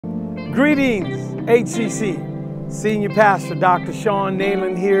Greetings, HCC. Senior Pastor Dr. Sean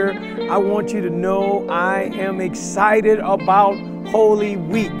Nayland here. I want you to know I am excited about Holy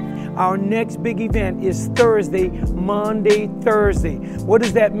Week. Our next big event is Thursday, Monday, Thursday. What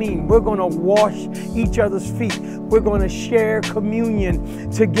does that mean? We're going to wash each other's feet. We're going to share communion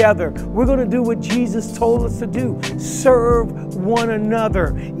together. We're going to do what Jesus told us to do. Serve one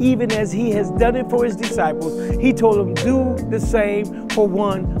another. Even as he has done it for his disciples, he told them, do the same for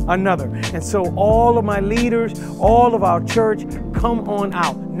one another. And so all of my leaders, all of our church, come on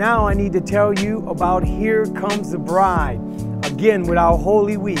out. Now I need to tell you about Here Comes the Bride. Again, with our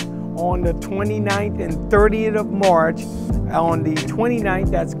Holy Week. On the 29th and 30th of March, on the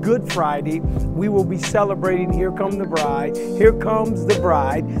 29th, that's Good Friday, we will be celebrating Here Comes the Bride, Here Comes the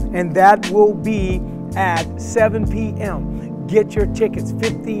Bride, and that will be at 7 p.m. Get your tickets,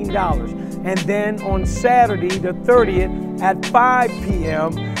 $15. And then on Saturday, the 30th, at 5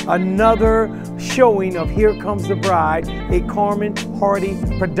 p.m., another showing of Here Comes the Bride, a Carmen Hardy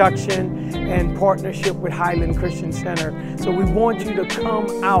production and partnership with Highland Christian Center. So we want you to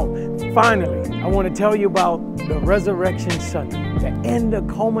come out. Finally, I want to tell you about the Resurrection Sunday, the end, the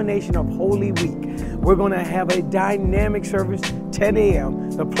culmination of Holy Week. We're going to have a dynamic service, 10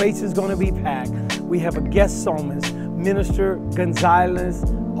 a.m. The place is going to be packed. We have a guest psalmist, Minister Gonzalez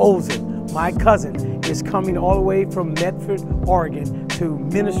Olsen. My cousin is coming all the way from Medford, Oregon to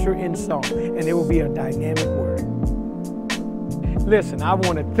minister in song, and it will be a dynamic word. Listen, I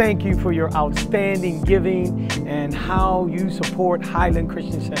want to thank you for your outstanding giving and how you support Highland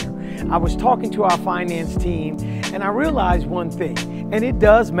Christian Center. I was talking to our finance team, and I realized one thing, and it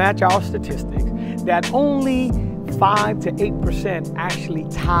does match our statistics, that only 5 to 8% actually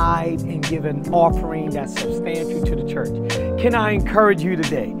tithe and give an offering that's substantial to the church. Can I encourage you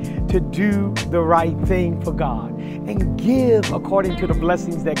today to do the right thing for God and give according to the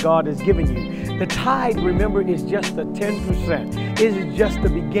blessings that God has given you? The tithe, remember, is just the 10%. It is just the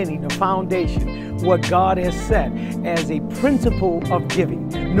beginning, the foundation, what God has set as a principle of giving.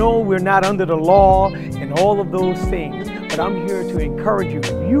 No, we're not under the law and all of those things, but I'm here to encourage you.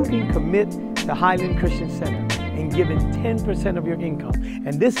 If you can commit to Highland Christian Center and giving 10% of your income.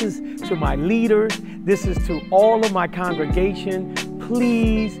 And this is to my leaders, this is to all of my congregation.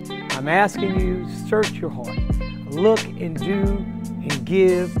 Please, I'm asking you, search your heart. Look and do and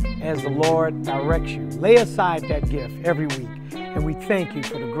give as the Lord directs you. Lay aside that gift every week. And we thank you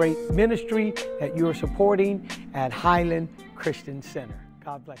for the great ministry that you're supporting at Highland Christian Center.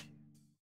 God bless you.